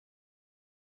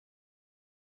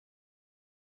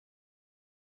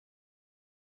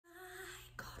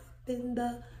in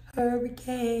the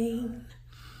hurricane.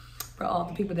 For all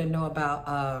the people that know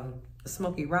about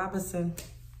Smokey Robinson.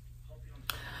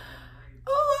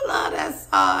 Oh, I love that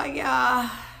song, y'all.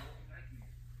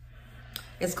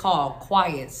 It's called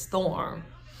Quiet Storm.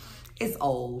 It's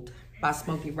old by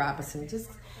Smokey Robinson.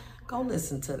 Just go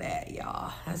listen to that,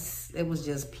 y'all. It was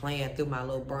just playing through my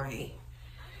little brain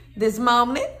this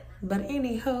moment. But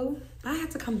anywho, I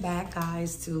had to come back,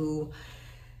 guys, to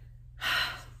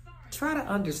try to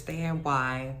understand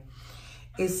why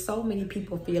is so many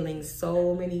people feeling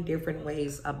so many different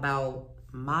ways about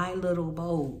my little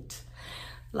boat.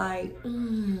 Like,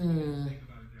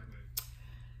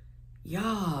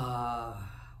 y'all,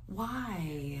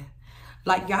 why?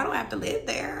 Like, y'all don't have to live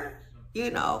there, you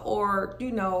know, or,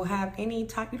 you know, have any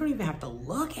type. You don't even have to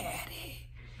look at it.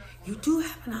 You do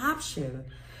have an option.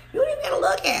 You don't even have to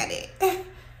look at it.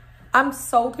 I'm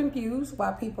so confused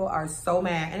why people are so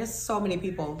mad. And there's so many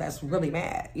people that's really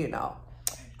mad, you know.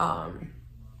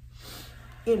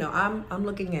 You know, I'm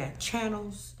looking at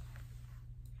channels,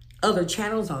 other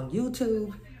channels on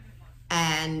YouTube,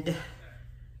 and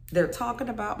they're talking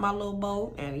about my little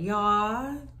boat, and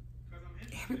y'all,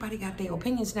 everybody got their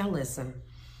opinions. Now listen,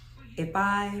 if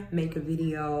I make a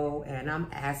video and I'm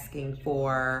asking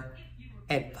for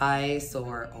advice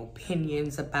or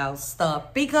opinions about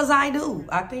stuff, because I do,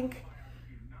 I think,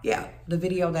 yeah, the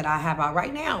video that I have out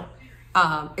right now,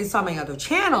 it's on my other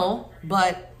channel,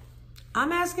 but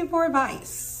I'm asking for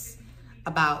advice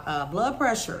about blood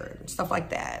pressure and stuff like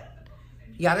that.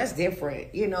 Yeah, that's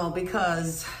different, you know,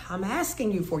 because I'm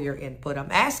asking you for your input.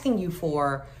 I'm asking you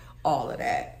for all of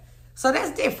that. So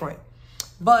that's different.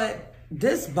 But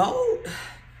this boat,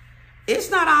 it's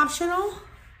not optional.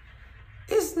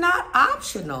 It's not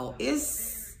optional.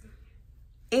 It's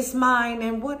mine,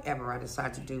 and whatever I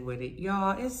decide to do with it,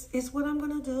 y'all, it's what I'm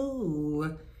gonna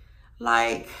do.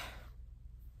 Like,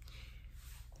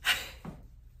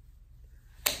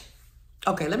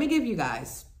 okay, let me give you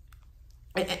guys,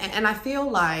 and I feel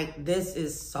like this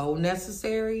is so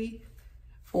necessary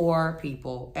for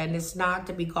people, and it's not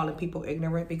to be calling people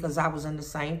ignorant, because I was in the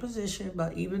same position.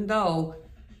 But even though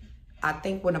I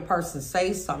think when a person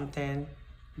says something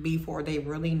before they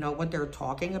really know what they're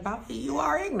talking about, you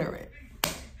are ignorant,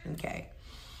 okay?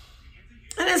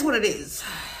 And that's what it is.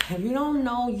 If you don't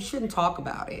know, you shouldn't talk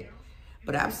about it.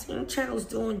 But I've seen channels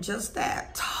doing just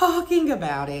that, talking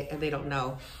about it, and they don't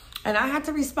know. And I had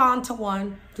to respond to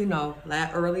one, you know,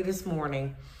 early this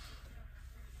morning,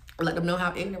 let them know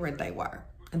how ignorant they were,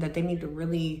 and that they need to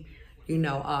really, you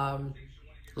know,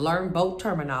 learn boat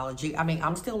terminology. I mean,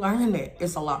 I'm still learning it.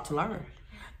 It's a lot to learn.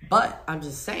 But I'm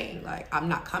just saying, like, I'm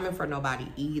not coming for nobody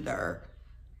either.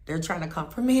 They're trying to come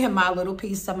for me and my little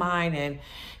peace of mind. And,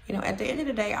 you know, at the end of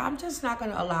the day, I'm just not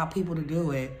going to allow people to do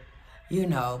it. You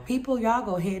know, people, y'all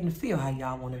go ahead and feel how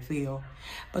y'all want to feel.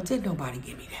 But did nobody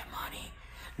give me that money?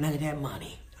 None of that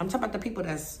money. I'm talking about the people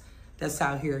that's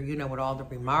out here, you know, with all the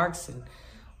remarks. And,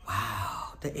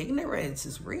 wow, the ignorance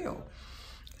is real.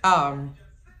 Go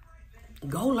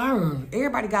learn.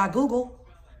 Everybody got Google.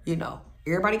 You know,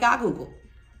 everybody got Google.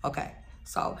 Okay,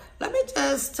 so let me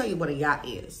just tell you what a yacht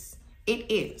is.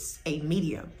 It is a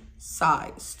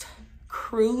medium-sized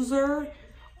cruiser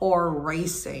or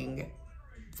racing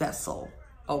vessel,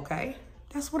 okay?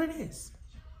 That's what it is.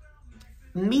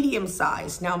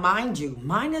 Medium-sized. Now, mind you,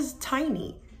 mine is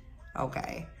tiny,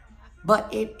 okay?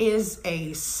 But it is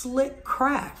a slick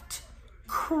craft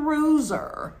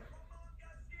cruiser,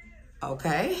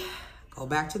 okay? Go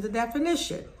back to the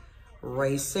definition.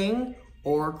 Racing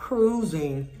or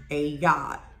cruising a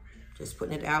yacht. Just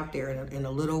putting it out there in a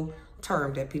little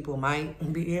term that people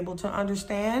might be able to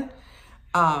understand.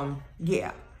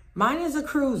 Yeah, mine is a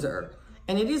cruiser,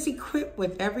 and it is equipped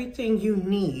with everything you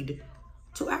need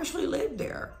to actually live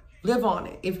there. Live on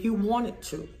it if you wanted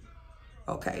to.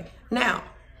 Okay, now,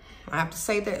 I have to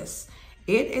say this.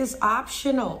 It is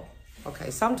optional.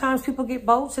 Okay, sometimes people get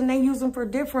boats and they use them for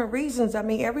different reasons. I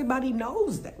mean, everybody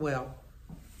knows that. Well,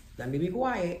 let me be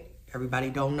quiet. Everybody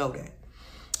don't know that.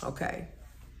 Okay.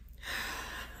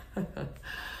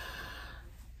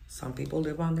 Some people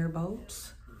live on their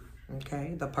boats.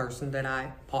 Okay. The person that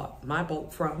I bought my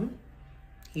boat from,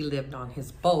 he lived on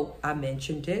his boat. I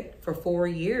mentioned it for 4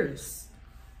 years.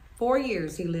 4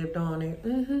 years he lived on it.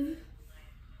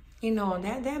 You know,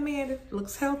 that man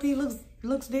looks healthy,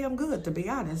 looks damn good, to be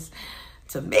honest.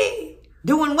 To me,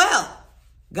 doing well.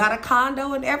 Got a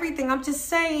condo and everything. I'm just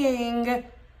saying,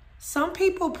 some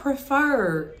people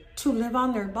prefer to live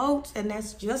on their boats, and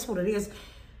that's just what it is.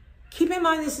 Keep in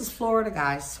mind, this is Florida,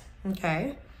 guys,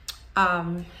 okay?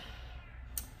 That's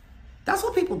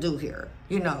what people do here,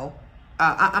 you know.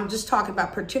 I'm just talking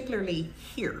about particularly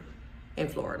here, in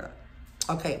Florida.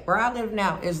 Okay, where I live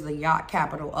now is the yacht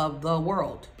capital of the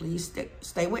world. Please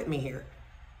stay with me here.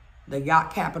 The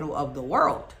yacht capital of the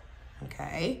world,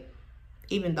 okay?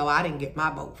 Even though I didn't get my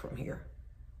boat from here,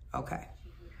 okay?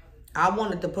 I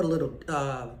wanted to put a little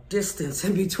distance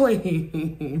in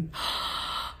between,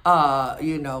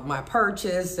 you know, my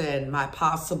purchase and my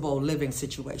possible living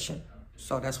situation.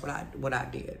 So that's what I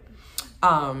did.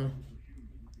 I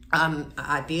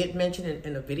did mention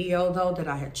in a video though that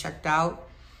I had checked out,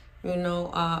 you know,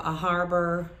 a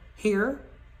harbor here,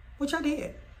 which I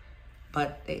did,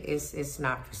 but it's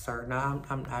not for certain. I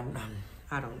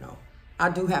don't know. I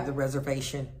do have the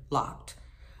reservation locked,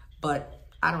 but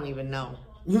I don't even know.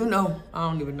 You know, I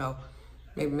don't even know.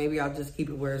 Maybe I'll just keep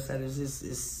it where it says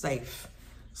it's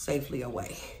safely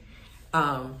away.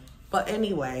 But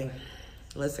anyway,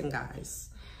 listen, guys.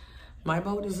 My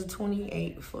boat is a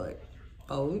 28-foot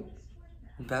boat,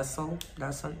 vessel.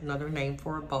 That's another name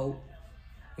for a boat.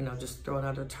 You know, just throw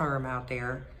another term out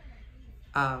there.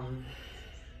 Wow,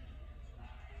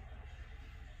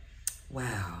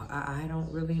 I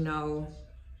don't really know.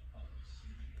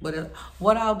 But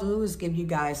what I'll do is give you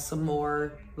guys some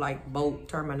more like boat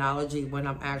terminology when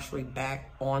I'm actually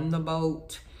back on the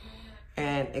boat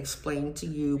and explain to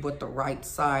you what the right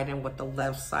side and what the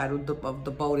left side of the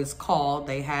boat is called.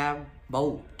 They have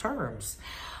boat terms.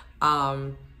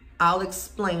 I'll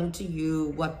explain to you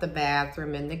what the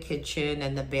bathroom and the kitchen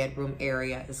and the bedroom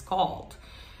area is called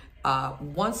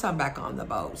once I'm back on the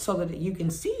boat, so that you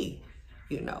can see,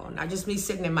 you know, not just me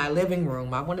sitting in my living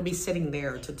room. I want to be sitting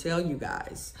there to tell you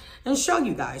guys and show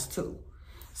you guys too.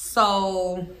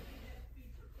 So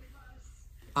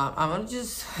I'm gonna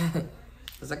just,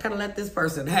 because I kind of let this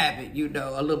person have it, you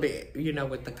know, a little bit, you know,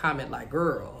 with the comment like,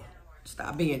 girl,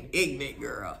 stop being ignorant,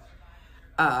 girl.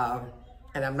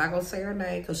 And I'm not going to say her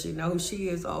name because she know who she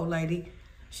is, old lady.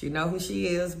 She know who she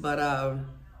is. But,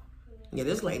 yeah,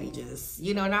 this lady just,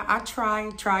 you know, and I try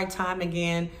time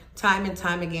and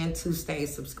time again to stay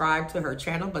subscribed to her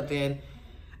channel. But then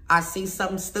I see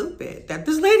something stupid that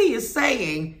this lady is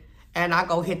saying, and I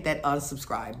go hit that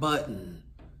unsubscribe button.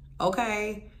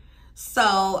 Okay?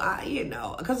 So, you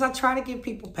know, because I try to give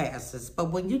people passes.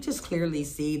 But when you just clearly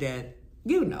see that,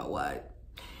 you know what,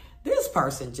 this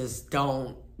person just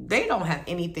they don't have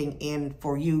anything in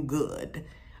for you good.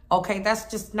 Okay, that's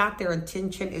just not their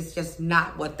intention. It's just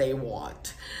not what they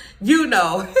want. You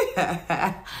know,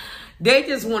 they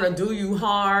just want to do you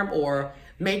harm or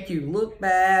make you look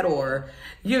bad or,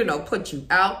 you know, put you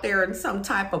out there in some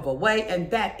type of a way.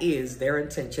 And that is their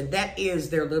intention. That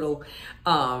is their little,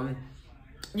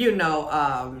 you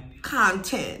know,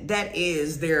 content. That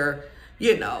is their,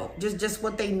 you know, just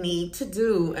what they need to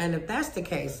do. And if that's the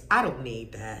case, I don't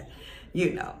need that.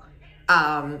 You know,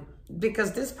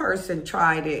 because this person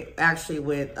tried it actually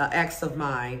with an ex of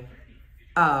mine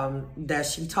that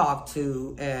she talked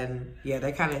to, and yeah,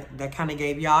 they kind of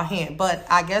gave y'all a hint. But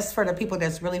I guess for the people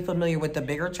that's really familiar with the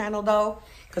bigger channel though,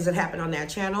 because it happened on that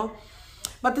channel.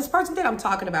 But this person that I'm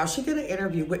talking about, she did an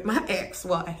interview with my ex.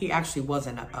 Well, he actually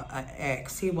wasn't an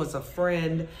ex. He was a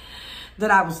friend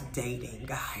that I was dating,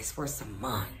 guys, for some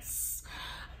months.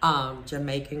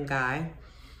 Jamaican guy.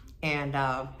 And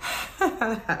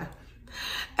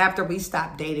after we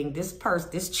stopped dating,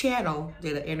 this channel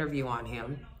did an interview on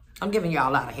him. I'm giving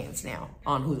y'all a lot of hints now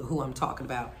on who I'm talking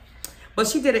about. But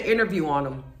she did an interview on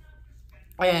him.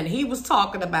 And he was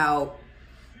talking about,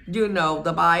 you know,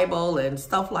 the Bible and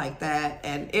stuff like that.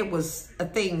 And it was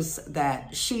things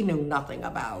that she knew nothing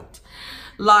about.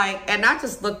 Like, and I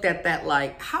just looked at that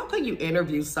like, how can you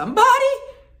interview somebody?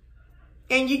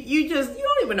 And you don't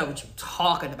even know what you're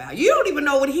talking about. You don't even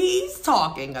know what he's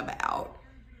talking about.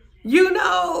 You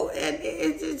know, and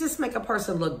it just make a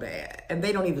person look bad. And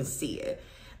they don't even see it.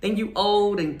 Then you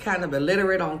old and kind of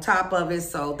illiterate on top of it.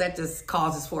 So that just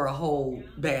causes for a whole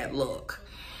bad look.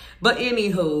 But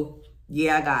anywho,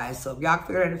 yeah, guys. So if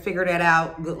y'all figure that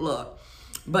out, good luck.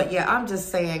 But yeah, I'm just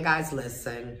saying, guys,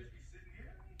 listen.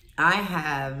 I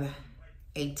have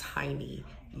a tiny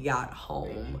yacht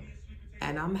home.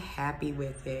 And I'm happy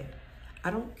with it. I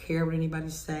don't care what anybody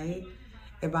say.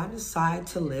 If I decide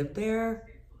to live there,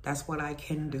 that's what I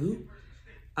can do.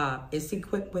 It's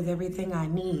equipped with everything I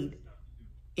need.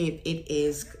 It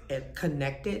is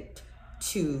connected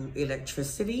to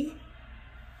electricity.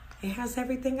 It has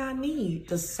everything I need.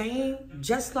 The same,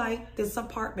 just like this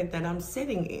apartment that I'm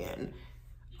sitting in.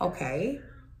 Okay?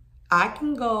 I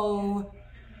can go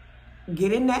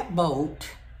get in that boat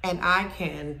and I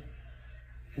can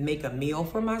make a meal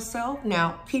for myself.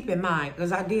 Now, keep in mind,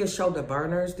 because I did show the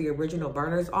burners, the original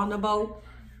burners on the boat.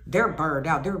 They're burned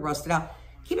out. They're rusted out.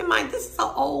 Keep in mind, this is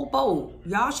an old boat.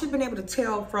 Y'all should have been able to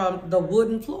tell from the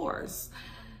wooden floors.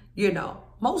 You know,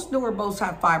 most newer boats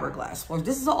have fiberglass floors.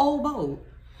 This is an old boat.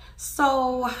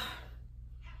 So,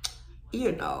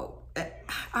 you know,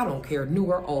 I don't care, new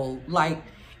or old. Like,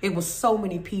 it was so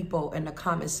many people in the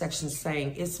comment section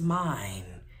saying, it's mine.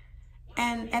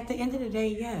 And at the end of the day,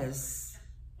 yes,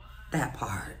 that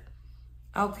part.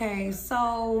 Okay,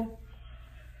 so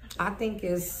I think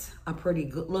it's a pretty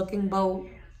good looking boat.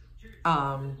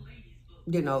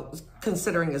 You know,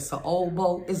 considering it's an old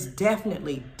boat, it's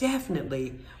definitely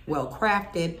well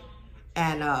crafted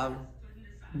and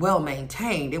well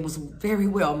maintained. It was very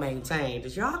well maintained.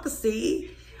 As y'all can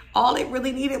see, all it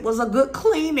really needed was a good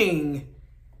cleaning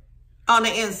on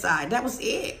the inside. That was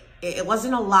it. It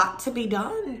wasn't a lot to be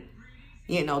done.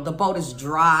 You know, the boat is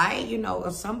dry. You know,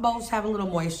 some boats have a little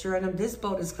moisture in them. This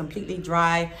boat is completely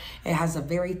dry. It has a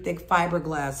very thick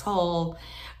fiberglass hull.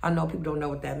 I know people don't know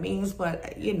what that means,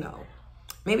 but, you know,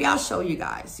 maybe I'll show you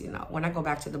guys, you know, when I go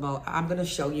back to the boat, I'm going to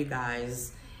show you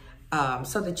guys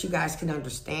so that you guys can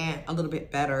understand a little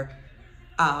bit better.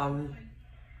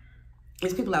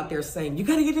 There's people out there saying, you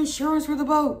got to get insurance for the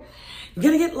boat. You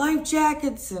got to get life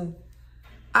jackets. And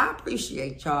I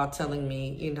appreciate y'all telling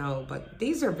me, you know, but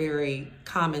these are very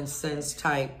common sense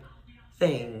type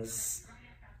things.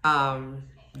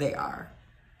 They are,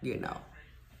 you know.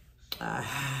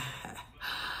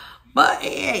 But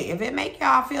hey, if it make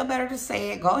y'all feel better to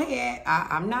say it, go ahead.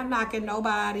 I'm not knocking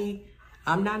nobody.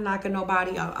 I'm not knocking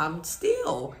nobody. I'm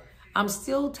still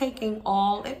taking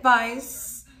all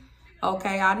advice.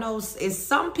 Okay, I know it's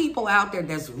some people out there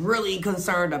that's really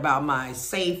concerned about my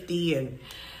safety and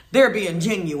they're being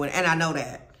genuine, and I know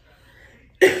that.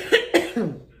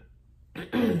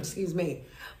 Excuse me.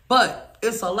 But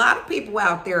it's a lot of people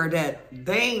out there that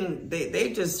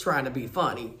they just trying to be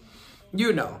funny,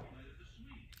 you know.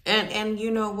 And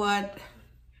you know what?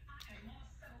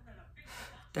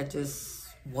 That just,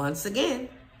 once again,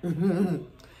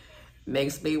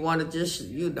 makes me want to just,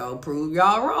 you know, prove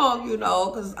y'all wrong, you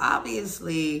know, because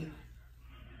obviously,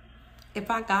 if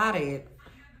I got it,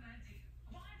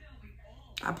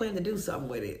 I plan to do something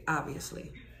with it,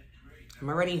 obviously. I'm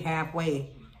already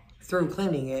halfway through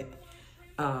cleaning it.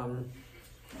 Hold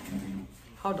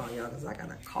on, y'all, because I got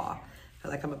a cough. I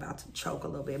feel like I'm about to choke a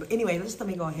little bit. But anyway, let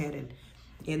me go ahead and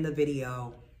end the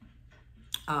video.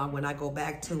 When I go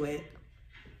back to it,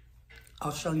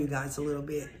 I'll show you guys a little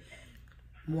bit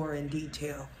more in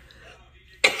detail.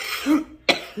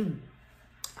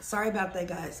 Sorry about that,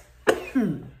 guys.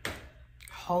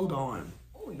 Hold on.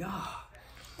 Oh, y'all.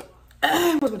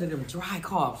 What's one of them dry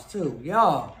coughs, too,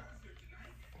 y'all.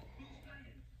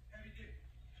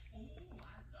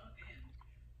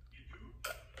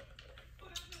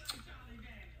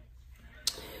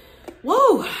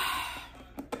 Woo!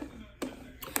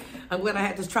 I'm glad I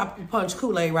had this tropical punch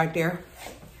Kool-Aid right there.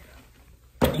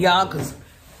 Y'all, because,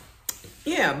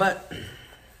 yeah, but,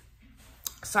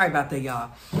 sorry about that, y'all.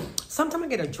 Sometimes I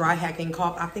get a dry hacking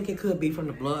cough. I think it could be from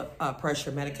the blood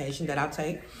pressure medication that I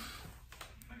take.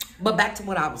 But back to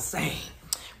what I was saying.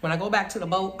 When I go back to the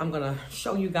boat, I'm going to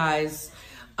show you guys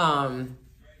some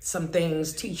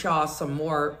things, teach y'all some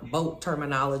more boat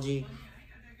terminology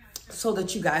so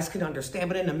that you guys can understand.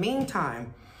 But in the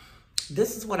meantime,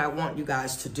 this is what I want you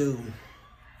guys to do.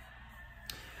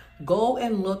 Go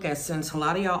and look at, since a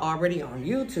lot of y'all already on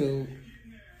YouTube,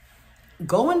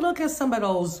 go and look at some of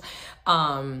those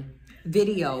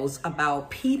videos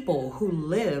about people who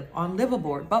live on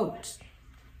liveaboard boats.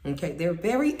 Okay, they're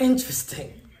very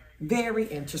interesting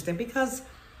because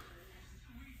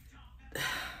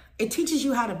it teaches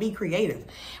you how to be creative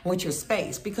with your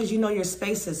space, because you know your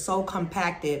space is so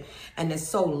compacted and it's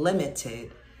so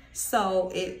limited.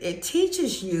 So it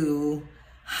teaches you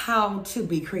how to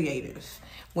be creative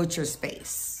with your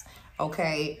space,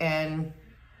 okay? And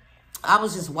I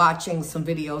was just watching some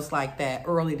videos like that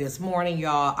early this morning,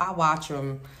 y'all. I watch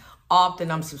them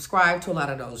often. I'm subscribed to a lot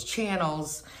of those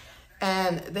channels,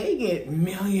 and they get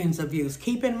millions of views.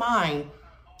 Keep in mind,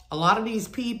 a lot of these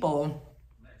people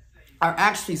are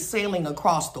actually sailing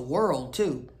across the world,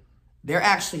 too. They're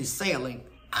actually sailing.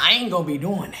 I ain't gonna be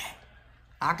doing that.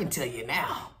 I can tell you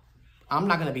now. I'm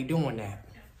not gonna be doing that.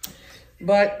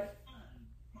 But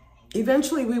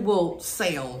eventually we will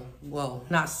sail. Well,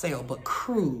 not sail, but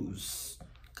cruise.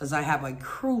 Because I have a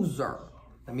cruiser.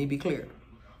 Let me be clear.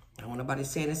 I don't want nobody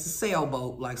saying it's a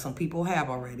sailboat like some people have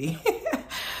already.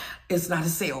 It's not a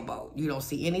sailboat. You don't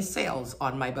see any sails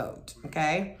on my boat,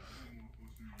 okay?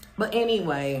 But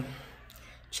anyway,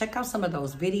 check out some of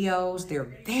those videos. They're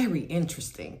very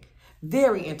interesting,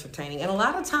 very entertaining. And a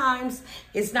lot of times,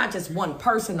 it's not just one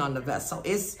person on the vessel.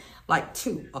 It's like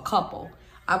a couple.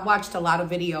 I've watched a lot of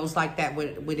videos like that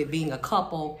with it being a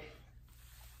couple,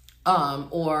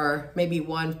 or maybe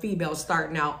one female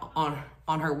starting out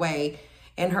on her way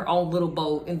in her own little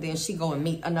boat, and then she go and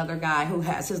meet another guy who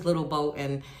has his little boat,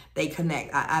 and they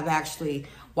connect. I've actually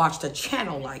watched a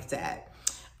channel like that.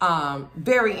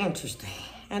 Very interesting.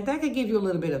 And that could give you a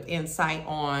little bit of insight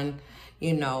on,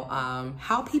 you know,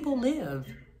 how people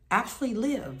actually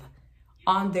live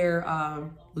on their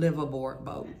live aboard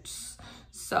boats.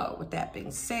 So with that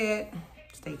being said,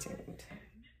 stay tuned.